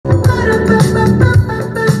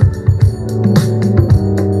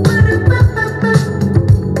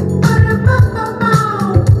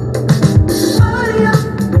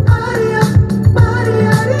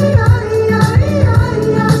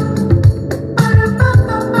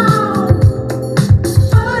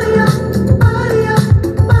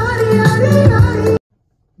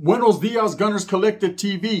Buenos Dias Gunners Collective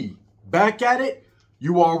TV. Back at it?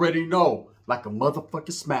 You already know. Like a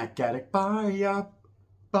motherfucking smack addict. Bye-ya,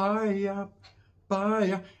 bye-ya,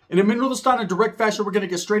 bye-ya. In a minute, in a direct fashion, we're going to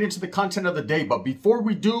get straight into the content of the day. But before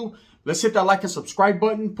we do, let's hit that like and subscribe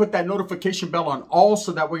button. Put that notification bell on all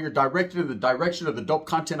so that way you're directed in the direction of the dope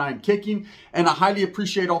content I am kicking. And I highly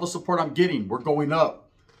appreciate all the support I'm getting. We're going up.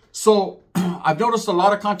 So I've noticed a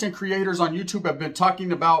lot of content creators on YouTube have been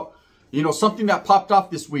talking about, something that popped off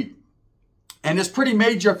this week. And it's pretty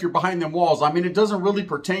major if you're behind them walls. I mean, it doesn't really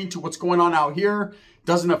pertain to what's going on out here.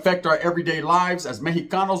 Doesn't affect our everyday lives. As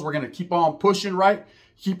Mexicanos, we're going to keep on pushing, right?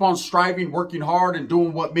 Keep on striving, working hard, and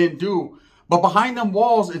doing what men do. But behind them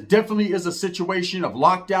walls, it definitely is a situation of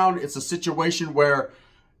lockdown. It's a situation where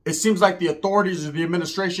it seems like the authorities or the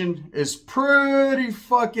administration is pretty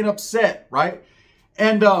fucking upset, right?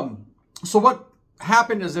 And so what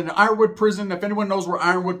happened is in Ironwood prison, if anyone knows where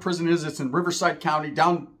Ironwood prison is, it's in Riverside County,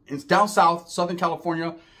 it's down south, Southern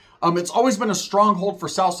California. It's always been a stronghold for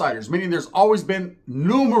Southsiders, meaning there's always been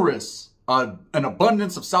numerous, an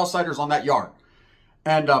abundance of Southsiders on that yard.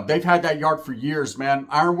 And they've had that yard for years, man.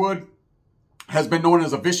 Ironwood has been known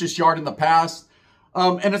as a vicious yard in the past.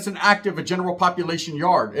 And it's an active, a general population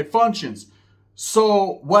yard. It functions.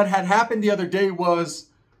 So what had happened the other day was,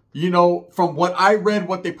 from what I read,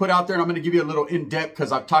 what they put out there, and I'm going to give you a little in-depth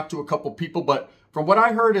because I've talked to a couple people, but from what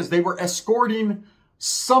I heard is they were escorting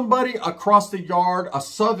somebody across the yard, a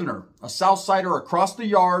Southerner, a Southsider across the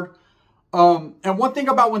yard. And one thing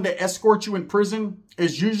about when they escort you in prison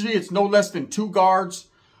is usually it's no less than 2 guards.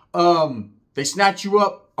 They snatch you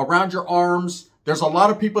up around your arms. There's a lot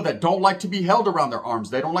of people that don't like to be held around their arms.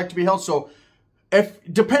 They don't like to be held. So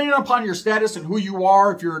depending upon your status and who you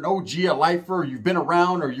are, if you're an OG, a lifer, or you've been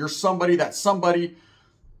around, or you're somebody that's somebody,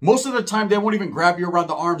 most of the time they won't even grab you around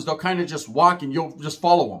the arms. They'll kind of just walk and you'll just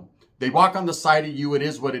follow them. They walk on the side of you. It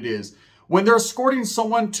is what it is. When they're escorting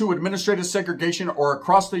someone to administrative segregation or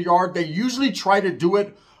across the yard, they usually try to do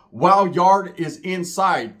it while yard is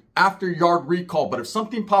inside, after yard recall. But if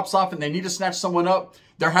something pops off and they need to snatch someone up,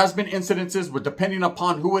 there has been incidences where depending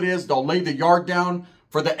upon who it is, they'll lay the yard down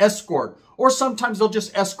for the escort. Or sometimes they'll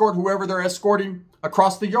just escort whoever they're escorting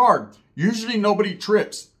across the yard. Usually nobody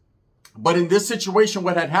trips. But in this situation,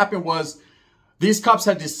 what had happened was these cops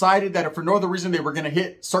had decided that if for no other reason, they were going to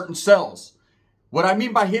hit certain cells. What I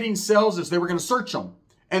mean by hitting cells is they were going to search them.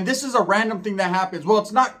 And this is a random thing that happens. Well,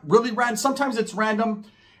 it's not really random. Sometimes it's random.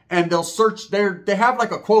 And they'll search they have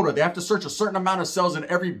like a quota. They have to search a certain amount of cells in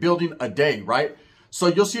every building a day, right? So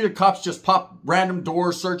you'll see the cops just pop random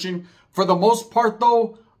doors searching. For the most part,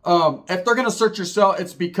 though, if they're going to search your cell,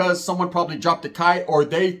 it's because someone probably dropped a kite or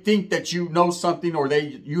they think that you know something or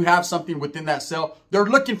you have something within that cell. They're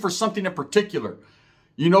looking for something in particular.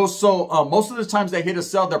 So most of the times they hit a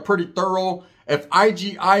cell, they're pretty thorough. If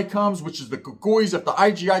IGI comes, which is the cucuys, if the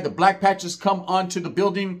IGI, the black patches come onto the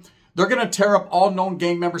building, they're going to tear up all known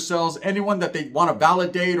gang member cells, anyone that they want to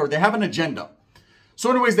validate or they have an agenda. So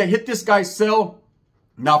anyways, they hit this guy's cell.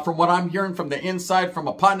 Now, from what I'm hearing from the inside, from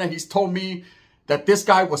a partner, he's told me that this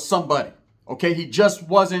guy was somebody. Okay, he just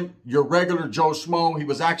wasn't your regular Joe Schmo. He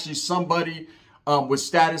was actually somebody with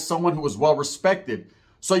status, someone who was well respected.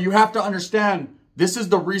 So you have to understand, this is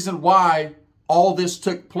the reason why all this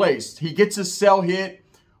took place. He gets his cell hit,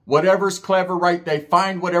 whatever's clever, right? They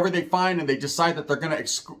find whatever they find and they decide that they're going to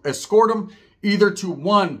escort him either to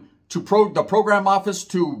the program office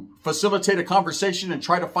to facilitate a conversation and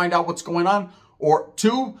try to find out what's going on, or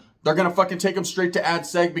 2, they're going to fucking take them straight to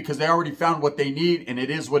AdSeg because they already found what they need and it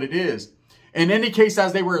is what it is. In any case,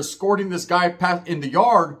 as they were escorting this guy past in the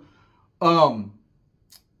yard,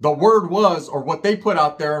 the word was, or what they put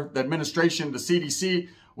out there, the administration, the CDC,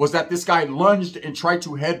 was that this guy lunged and tried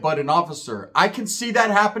to headbutt an officer. I can see that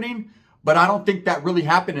happening, but I don't think that really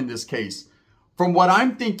happened in this case. From what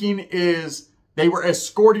I'm thinking is they were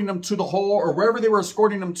escorting him to the hole or wherever they were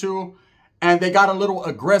escorting him to, and they got a little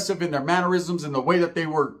aggressive in their mannerisms and the way that they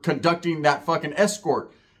were conducting that fucking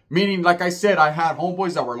escort. Meaning, like I said, I had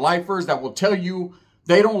homeboys that were lifers that will tell you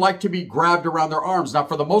they don't like to be grabbed around their arms. Now,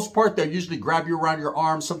 for the most part, they'll usually grab you around your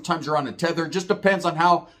arms. Sometimes you're on a tether. It just depends on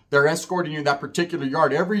how they're escorting you in that particular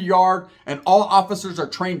yard. Every yard and all officers are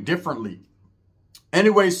trained differently.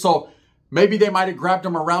 Anyway, so maybe they might have grabbed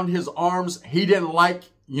him around his arms. He didn't like,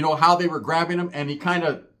 how they were grabbing him and he kind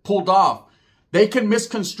of pulled off. They can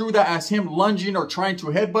misconstrue that as him lunging or trying to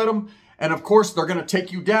headbutt him. And of course, they're going to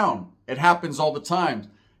take you down. It happens all the time.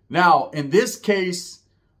 Now, in this case,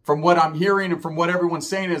 from what I'm hearing and from what everyone's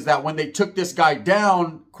saying is that when they took this guy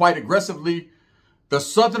down quite aggressively, the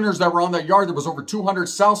Southerners that were on that yard, there was over 200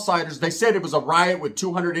 Southsiders. They said it was a riot with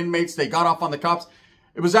 200 inmates. They got off on the cops.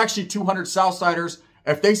 It was actually 200 Southsiders.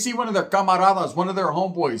 If they see one of their camaradas, one of their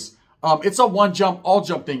homeboys, it's a one jump, all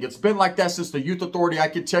jump thing. It's been like that since the youth authority. I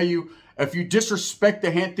can tell you, if you disrespect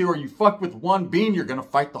the gente or you fuck with one bean, you're going to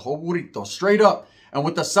fight the whole burrito straight up. And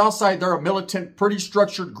with the South Side, they're a militant, pretty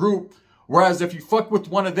structured group. Whereas if you fuck with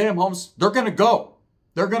one of them, homes, they're going to go.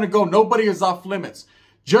 They're going to go. Nobody is off limits.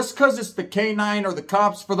 Just because it's the K9 or the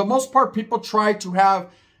cops, for the most part, people try to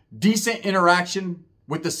have decent interaction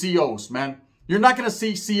with the COs, man. You're not going to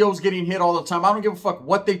see COs getting hit all the time. I don't give a fuck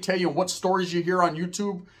what they tell you and what stories you hear on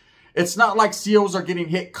YouTube. It's not like COs are getting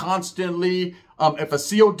hit constantly. If a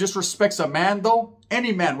CO disrespects a man, though,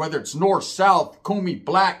 any man, whether it's North, South, Kumi,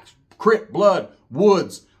 Black, Crip, Blood,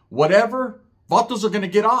 Woods, whatever, vatos are going to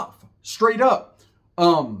get off. Straight up.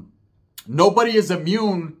 Nobody is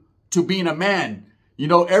immune to being a man. You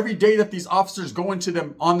know, every day that these officers go into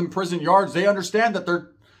them on them prison yards, they understand that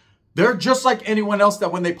they're just like anyone else,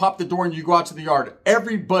 that when they pop the door and you go out to the yard,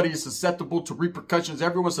 everybody is susceptible to repercussions.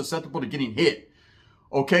 Everyone's susceptible to getting hit.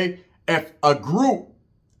 Okay? If a group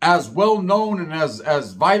as well known and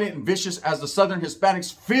as violent and vicious as the Southern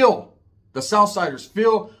Hispanics feel, the Southsiders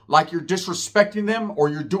feel like you're disrespecting them or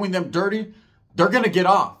you're doing them dirty, they're going to get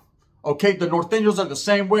off. Okay? The Norteños are the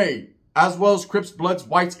same way, as well as Crips, Bloods,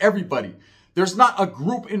 Whites, everybody. There's not a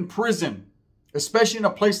group in prison, especially in a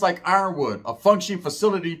place like Ironwood, a functioning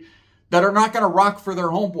facility, that are not going to rock for their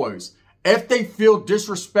homeboys. If they feel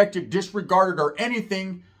disrespected, disregarded, or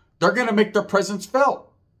anything, they're going to make their presence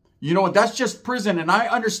felt. You know, and that's just prison. And I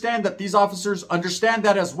understand that these officers understand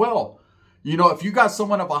that as well. You know, if you got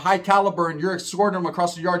someone of a high caliber and you're escorting them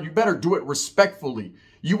across the yard, you better do it respectfully.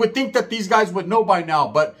 You would think that these guys would know by now,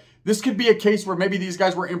 but this could be a case where maybe these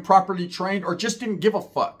guys were improperly trained or just didn't give a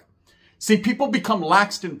fuck. See, people become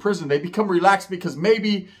laxed in prison. They become relaxed because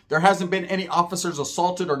maybe there hasn't been any officers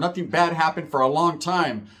assaulted or nothing bad happened for a long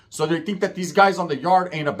time. So they think that these guys on the yard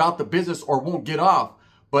ain't about the business or won't get off.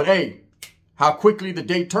 But hey, how quickly the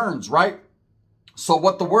day turns, right? So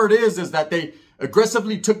what the word is that they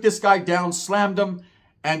aggressively took this guy down, slammed him,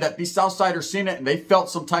 and that these Southsiders seen it and they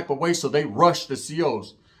felt some type of way, so they rushed the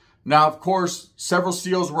COs. Now, of course, several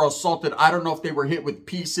COs were assaulted. I don't know if they were hit with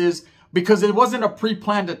pieces because it wasn't a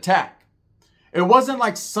pre-planned attack. It wasn't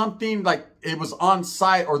like something like it was on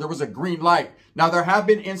site or there was a green light. Now, there have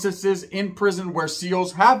been instances in prison where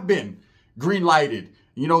COs have been green lighted.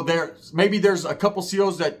 You know, maybe there's a couple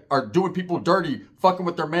COs that are doing people dirty, fucking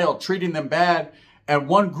with their mail, treating them bad. And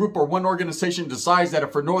one group or one organization decides that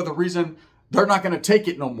if for no other reason, they're not going to take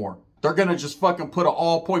it no more. They're going to just fucking put an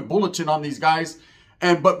all-point bulletin on these guys.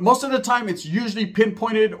 But most of the time, it's usually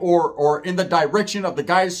pinpointed or in the direction of the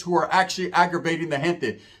guys who are actually aggravating the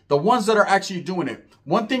gente. The ones that are actually doing it.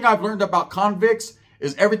 One thing I've learned about convicts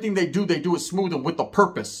is everything they do it smooth and with a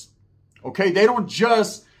purpose. Okay? They're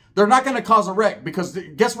not going to cause a wreck because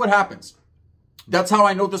guess what happens? That's how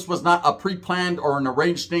I know this was not a pre-planned or an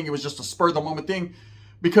arranged thing. It was just a spur-of-the-moment thing.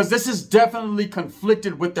 Because this is definitely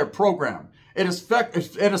conflicted with their program. It is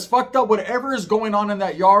fucked up. Whatever is going on in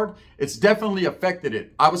that yard, it's definitely affected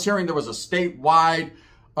it. I was hearing there was a statewide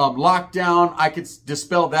lockdown. I could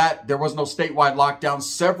dispel that. There was no statewide lockdown.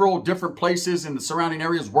 Several different places in the surrounding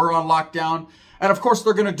areas were on lockdown. And of course,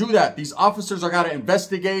 they're going to do that. These officers are going to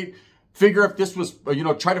investigate, figure if this was,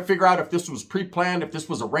 try to figure out if this was pre-planned, if this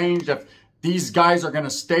was arranged, if these guys are going to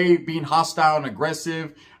stay being hostile and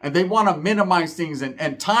aggressive. And they want to minimize things.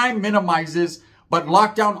 And time minimizes, but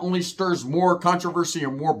lockdown only stirs more controversy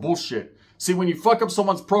and more bullshit. See, when you fuck up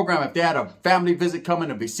someone's program, if they had a family visit coming,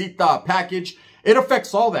 a visita, a package, it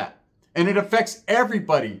affects all that. And it affects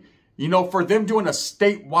everybody. You know, for them doing a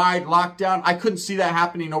statewide lockdown, I couldn't see that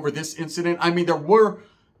happening over this incident. I mean,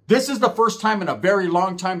 this is the first time in a very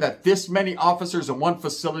long time that this many officers in one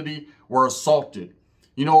facility were assaulted.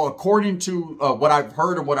 You know, according to what I've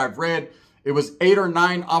heard and what I've read, it was 8 or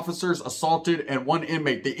 9 officers assaulted and 1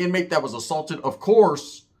 inmate. The inmate that was assaulted, of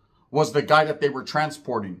course, was the guy that they were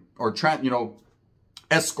transporting or,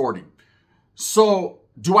 escorting. So,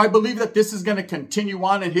 do I believe that this is going to continue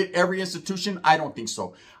on and hit every institution? I don't think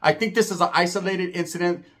so. I think this is an isolated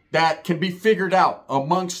incident that can be figured out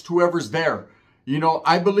amongst whoever's there. You know,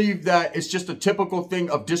 I believe that it's just a typical thing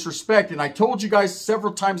of disrespect. And I told you guys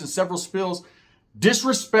several times in several spills,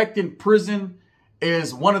 disrespect in prison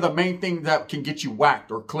is one of the main things that can get you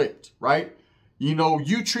whacked or clipped, right? You know,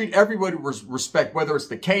 you treat everybody with respect, whether it's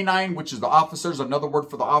the K9, which is the officers, another word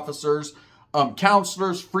for the officers,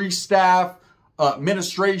 counselors, free staff,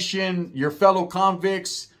 administration, your fellow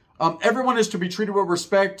convicts. Everyone is to be treated with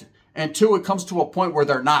respect until it comes to a point where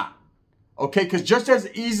they're not. Okay? Because just as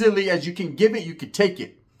easily as you can give it, you can take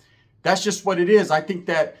it. That's just what it is. I think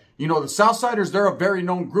that, the Southsiders, they're a very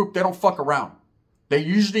known group. They don't fuck around. They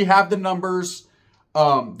usually have the numbers.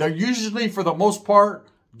 They're usually, for the most part,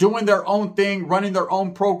 doing their own thing, running their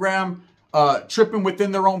own program, tripping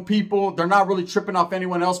within their own people. They're not really tripping off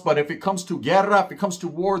anyone else. But if it comes to guerra, if it comes to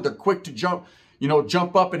war, they're quick to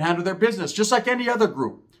jump up and handle their business, just like any other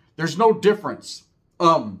group. There's no difference.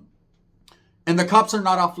 And the cops are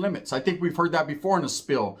not off limits. I think we've heard that before in a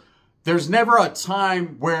spill. There's never a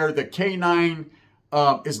time where the K9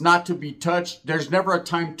 is not to be touched. There's never a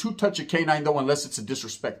time to touch a K9, though, unless it's a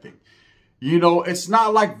disrespecting. You know, it's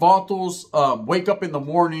not like Vatos wake up in the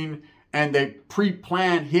morning and they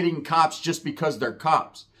pre-plan hitting cops just because they're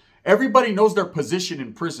cops. Everybody knows their position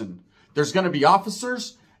in prison. There's going to be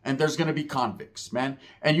officers and there's going to be convicts, man.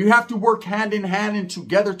 And you have to work hand in hand and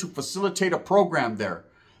together to facilitate a program there.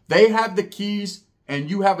 They have the keys and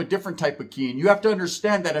you have a different type of key. And you have to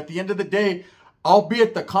understand that at the end of the day,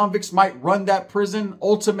 albeit the convicts might run that prison,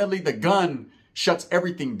 ultimately the gun shuts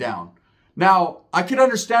everything down. Now, I can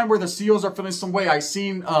understand where the COs are feeling some way. I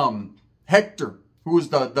seen Hector, who is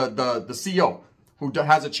the CO, who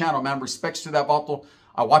has a channel, man. Respects to that vato.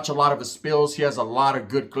 I watch a lot of his spills. He has a lot of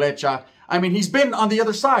good clecha. I mean, he's been on the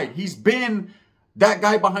other side. He's been that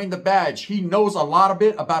guy behind the badge. He knows a lot of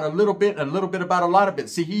it about a little bit and a little bit about a lot of it.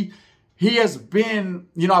 See, he has been,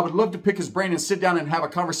 you know, I would love to pick his brain and sit down and have a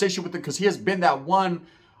conversation with him because he has been that one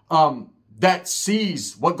that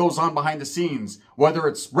sees what goes on behind the scenes, whether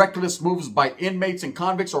it's reckless moves by inmates and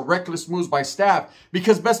convicts or reckless moves by staff,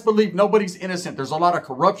 because best believe nobody's innocent. There's a lot of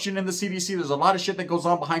corruption in the CDC. There's a lot of shit that goes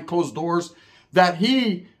on behind closed doors that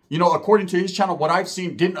he, you know, according to his channel, what I've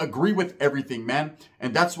seen, didn't agree with everything, man.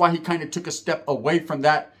 And that's why he kind of took a step away from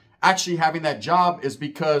that, actually having that job, is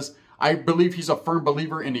because I believe he's a firm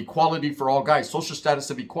believer in equality for all guys, social status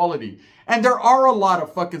of equality. And there are a lot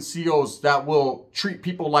of fucking COs that will treat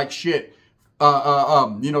people like shit,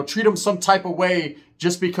 you know, treat them some type of way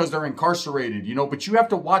just because they're incarcerated, you know. But you have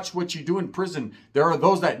to watch what you do in prison. There are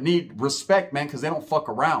those that need respect, man, because they don't fuck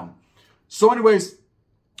around. So anyways,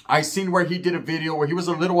 I seen where he did a video where he was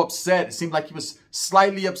a little upset. It seemed like he was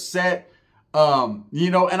slightly upset, you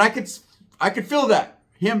know, and I could feel that.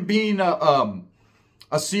 Him being a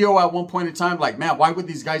CO at one point in time, like, man, why would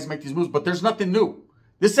these guys make these moves? But there's nothing new.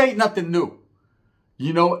 This ain't nothing new.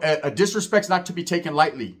 You know, a disrespect's not to be taken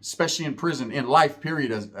lightly, especially in prison, in life,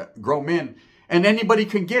 period, as grown men. And anybody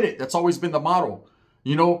can get it. That's always been the model.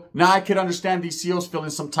 You know, now I could understand these COs feeling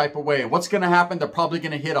some type of way. And what's going to happen? They're probably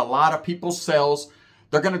going to hit a lot of people's cells.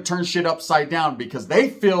 They're going to turn shit upside down because they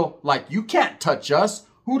feel like you can't touch us.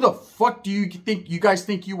 Who the fuck do you guys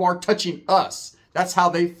think you are touching us? That's how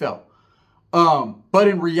they felt. But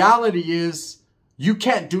in reality is you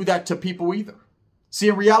can't do that to people either. See,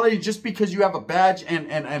 in reality, just because you have a badge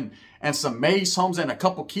and some mace, homes, and a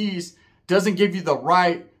couple keys doesn't give you the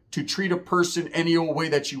right to treat a person any old way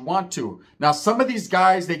that you want to. Now, some of these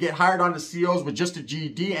guys, they get hired on the COs with just a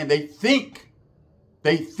GED and they think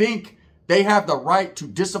they have the right to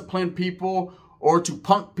discipline people or to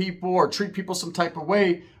punk people or treat people some type of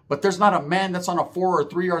way. But there's not a man that's on a 4 or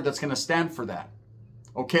 3 that's going to stand for that.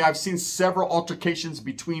 Okay, I've seen several altercations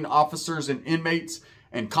between officers and inmates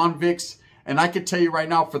and convicts. And I can tell you right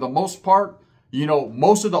now, for the most part, you know,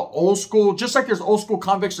 most of the old school, just like there's old school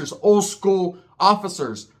convicts, there's old school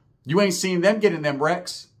officers. You ain't seen them getting them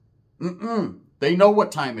wrecks. They know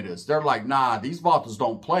what time it is. They're like, nah, these vatos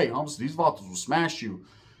don't play. These vatos will smash you.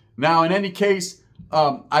 Now, in any case,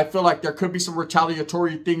 I feel like there could be some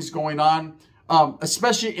retaliatory things going on,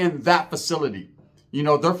 especially in that facility. You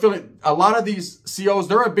know, they're feeling, a lot of these COs,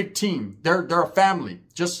 they're a big team. They're a family.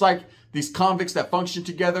 Just like these convicts that function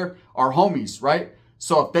together are homies, right?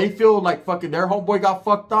 So if they feel like fucking their homeboy got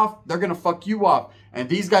fucked off, they're going to fuck you off. And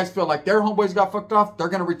these guys feel like their homeboys got fucked off, they're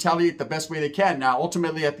going to retaliate the best way they can. Now,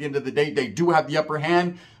 ultimately, at the end of the day, they do have the upper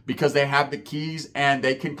hand because they have the keys and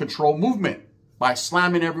they can control movement by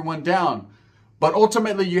slamming everyone down. But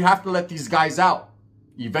ultimately, you have to let these guys out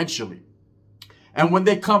eventually. And when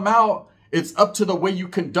they come out, it's up to the way you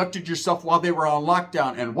conducted yourself while they were on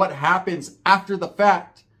lockdown and what happens after the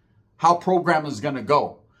fact, how program is going to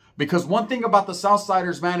go. Because one thing about the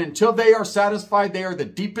Southsiders, man, until they are satisfied, they are the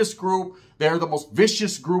deepest group. They are the most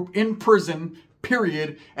vicious group in prison,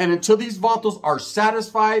 period. And until these vatos are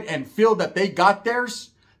satisfied and feel that they got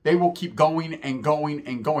theirs, they will keep going and going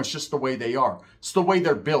and going. It's just the way they are. It's the way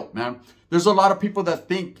they're built, man. There's a lot of people that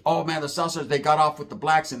think, oh, man, the Southsiders, they got off with the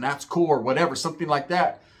blacks and that's cool or whatever, something like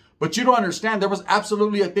that. But you don't understand. There was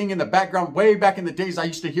absolutely a thing in the background way back in the days I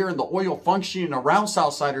used to hear in the oil functioning around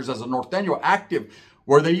Southsiders as a Norteño active,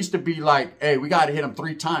 where they used to be like, hey, we got to hit them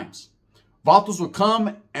 3 times. Vatos would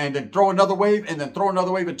come and then throw another wave and then throw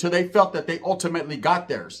another wave until they felt that they ultimately got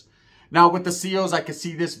theirs. Now with the COs, I could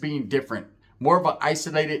see this being different. More of an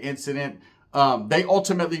isolated incident. they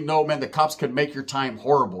ultimately know, man, the cops can make your time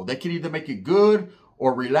horrible. They can either make it good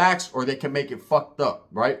or relaxed, or they can make it fucked up,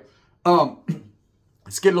 right?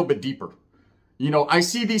 Let's get a little bit deeper. You know, I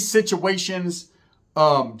see these situations,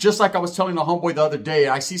 just like I was telling the homeboy the other day,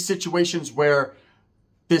 I see situations where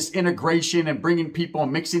this integration and bringing people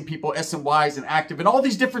and mixing people, SNYs and active, and all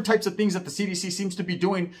these different types of things that the CDC seems to be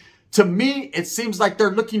doing. To me, it seems like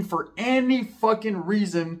they're looking for any fucking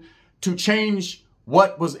reason to change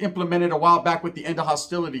what was implemented a while back with the end of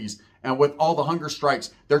hostilities and with all the hunger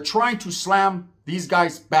strikes. They're trying to slam these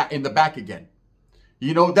guys back in the back again.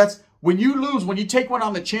 You know, that's when you lose, when you take one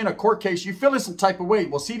on the chin, a court case, you feel in some type of way.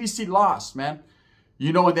 Well, CDC lost, man.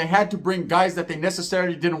 You know, and they had to bring guys that they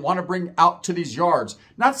necessarily didn't want to bring out to these yards.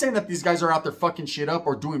 Not saying that these guys are out there fucking shit up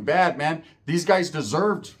or doing bad, man. These guys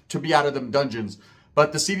deserved to be out of them dungeons.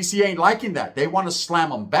 But the CDC ain't liking that. They want to slam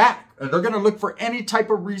them back. And they're going to look for any type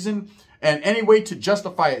of reason and any way to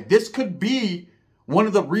justify it. This could be one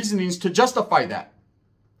of the reasonings to justify that.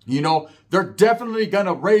 You know, they're definitely going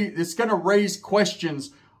to raise, it's going to raise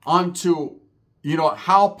questions onto, you know,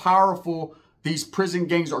 how powerful these prison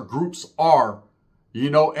gangs or groups are, you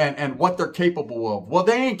know, and what they're capable of. Well,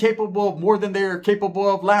 they ain't capable of more than they were capable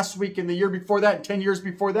of last week and the year before that and 10 years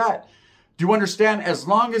before that. Do you understand? As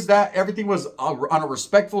long as that everything was on a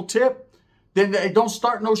respectful tip, then they don't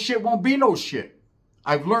start no shit, won't be no shit.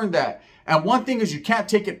 I've learned that. And one thing is you can't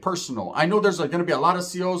take it personal. I know there's going to be a lot of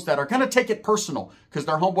COs that are going to take it personal because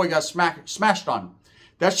their homeboy got smashed on.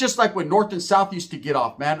 That's just like when North and South used to get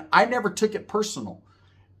off, man. I never took it personal.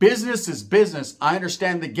 Business is business. I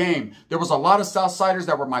understand the game. There was a lot of Southsiders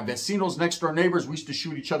that were my vecinos, next door neighbors. We used to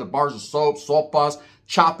shoot each other bars of soap, sopas,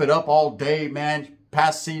 chop it up all day, man.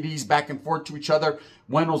 Pass CDs back and forth to each other.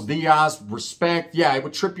 Buenos dias, respect. Yeah, it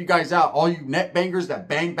would trip you guys out. All you net bangers that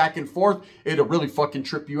bang back and forth, it'll really fucking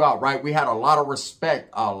trip you out, right? We had a lot of respect,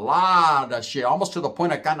 a lot of shit, almost to the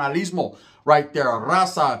point of canalismo right there.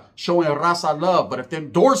 Raza, showing raza love. But if them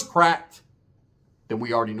doors cracked, then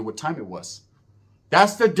we already knew what time it was.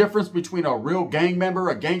 That's the difference between a real gang member,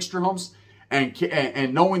 a gangster, homes,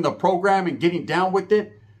 and knowing the program and getting down with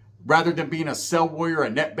it, rather than being a cell warrior, a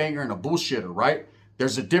net banger, and a bullshitter, right?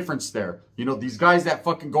 There's a difference there. You know, these guys that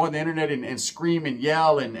fucking go on the internet and scream and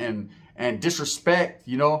yell and disrespect,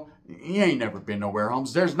 you know, you ain't never been nowhere,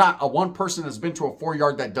 Holmes. There's not a one person that's been to a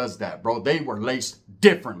 4-yard that does that, bro. They were laced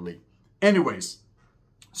differently. Anyways,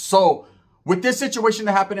 so with this situation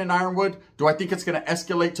that happened in Ironwood, do I think it's going to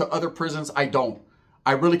escalate to other prisons? I don't.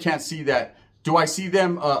 I really can't see that. Do I see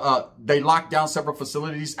them, they lock down several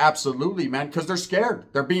facilities? Absolutely, man, because they're scared.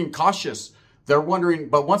 They're being cautious. They're wondering,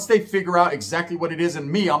 but once they figure out exactly what it is, and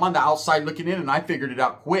me, I'm on the outside looking in, and I figured it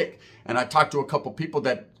out quick. And I talked to a couple people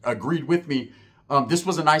that agreed with me. This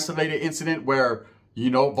was an isolated incident where,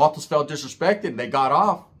 you know, Vatos felt disrespected. They got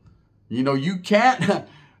off. You know, you can't.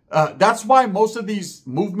 That's why most of these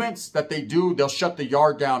movements that they do, they'll shut the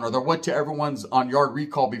yard down, or they'll wait till everyone's on yard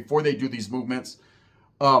recall before they do these movements.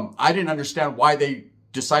 I didn't understand why they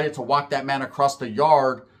decided to walk that man across the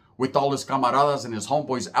yard with all his camaradas and his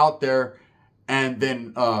homeboys out there, and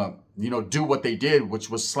then, you know, do what they did, which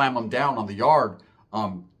was slam them down on the yard.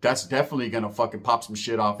 That's definitely going to fucking pop some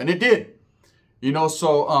shit off. And it did. You know,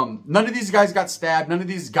 so none of these guys got stabbed. None of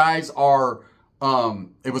these guys are,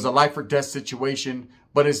 it was a life or death situation.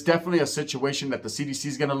 But it's definitely a situation that the CDC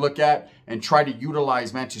is going to look at and try to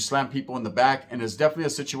utilize, man, to slam people in the back. And it's definitely a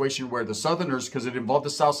situation where the Southerners, because it involved the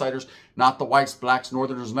Southsiders, not the whites, blacks,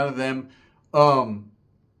 Northerners, none of them,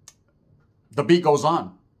 the beat goes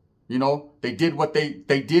on. You know, they did what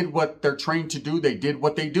they're trained to do. They did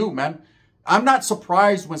what they do, man. I'm not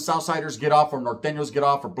surprised when Southsiders get off, or Norteños get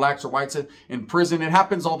off, or blacks or whites in prison. It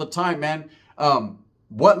happens all the time, man.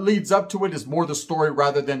 What leads up to it is more the story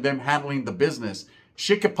rather than them handling the business.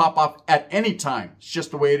 Shit could pop off at any time. It's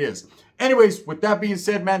just the way it is. Anyways, with that being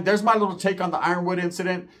said, man, there's my little take on the Ironwood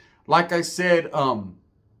incident. Like I said,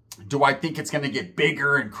 do I think it's going to get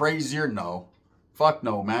bigger and crazier? No. Fuck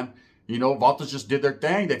no, man. You know, Vatos just did their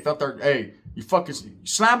thing. They felt their, hey, you fucking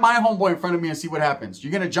slam my homeboy in front of me and see what happens.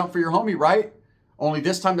 You're going to jump for your homie, right? Only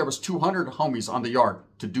this time there was 200 homies on the yard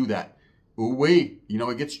to do that. Ooh-wee. You know,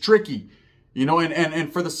 it gets tricky. You know,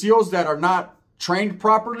 and for the SEALs that are not trained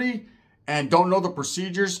properly and don't know the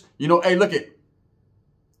procedures, you know, hey, look it.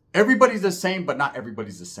 Everybody's the same, but not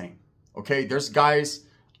everybody's the same. Okay? There's guys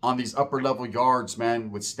on these upper level yards,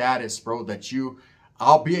 man, with status, bro, that you,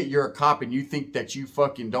 albeit you're a cop and you think that you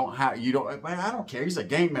fucking don't have, you don't, man, I don't care. He's a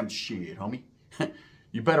gang member. Shit, homie.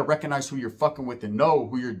 You better recognize who you're fucking with and know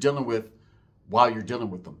who you're dealing with while you're dealing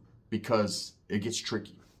with them, because it gets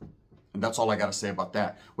tricky. And that's all I got to say about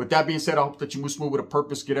that. With that being said, I hope that you move smooth with a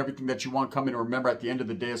purpose, get everything that you want coming. And remember, at the end of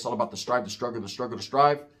the day, it's all about the strive, the struggle, the struggle, the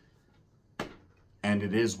strive. And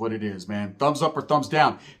it is what it is, man. Thumbs up or thumbs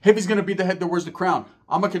down. Heavy's going to be the head that wears the crown.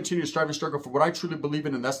 I'm going to continue to strive and struggle for what I truly believe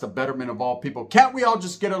in, and that's the betterment of all people. Can't we all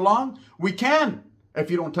just get along? We can.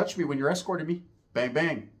 If you don't touch me when you're escorting me, bang,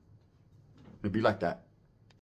 bang. It'd be like that.